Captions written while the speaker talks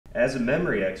As a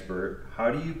memory expert,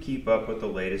 how do you keep up with the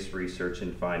latest research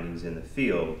and findings in the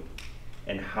field?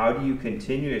 And how do you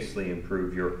continuously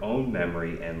improve your own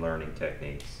memory and learning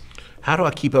techniques? How do I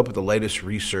keep up with the latest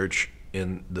research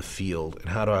in the field, and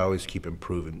how do I always keep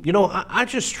improving? I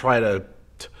just try to,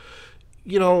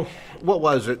 what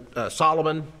was it?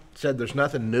 Solomon said there's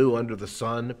nothing new under the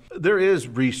sun. There is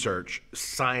research,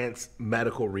 science,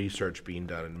 medical research being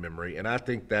done in memory, and I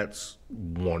think that's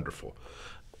wonderful.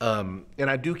 And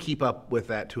I do keep up with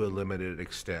that to a limited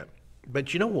extent.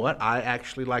 But you know what I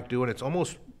actually like doing? It's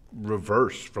almost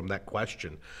reverse from that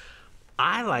question.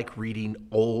 I like reading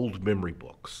old memory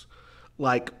books.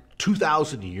 Like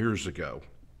 2,000 years ago,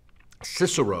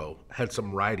 Cicero had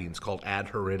some writings called Ad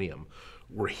Herennium,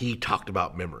 where he talked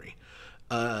about memory.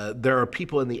 There are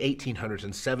people in the 1800s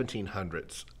and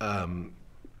 1700s.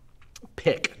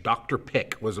 Dr.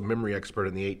 Pick was a memory expert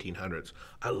in the 1800s.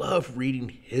 I love reading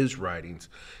his writings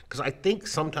because I think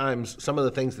sometimes some of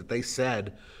the things that they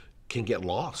said can get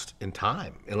lost in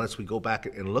time unless we go back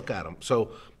and look at them.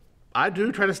 So I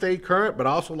do try to stay current, but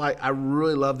also I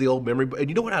really love the old memory book. And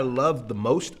you know what I love the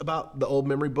most about the old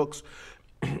memory books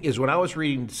is when I was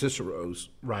reading Cicero's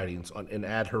writings in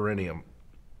Ad Herennium,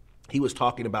 he was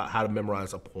talking about how to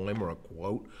memorize a poem or a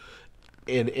quote.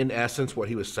 And in essence, what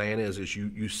he was saying is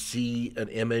you see an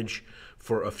image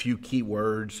for a few key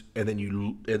words, and then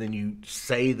you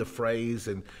say the phrase,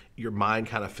 and your mind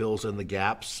kind of fills in the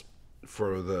gaps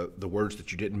for the words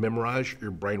that you didn't memorize.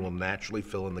 Your brain will naturally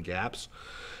fill in the gaps.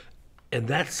 And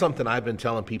that's something I've been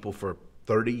telling people for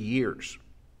 30 years.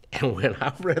 And when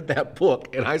I read that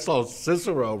book and I saw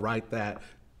Cicero write that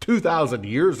 2,000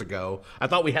 years ago, I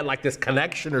thought we had like this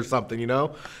connection or something, It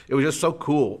was just so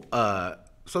cool.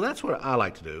 So that's what I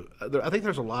like to do. I think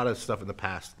there's a lot of stuff in the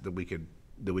past that we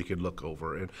could look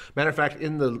over. And matter of fact,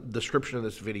 in the description of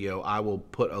this video, I will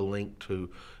put a link to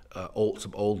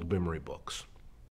some old memory books.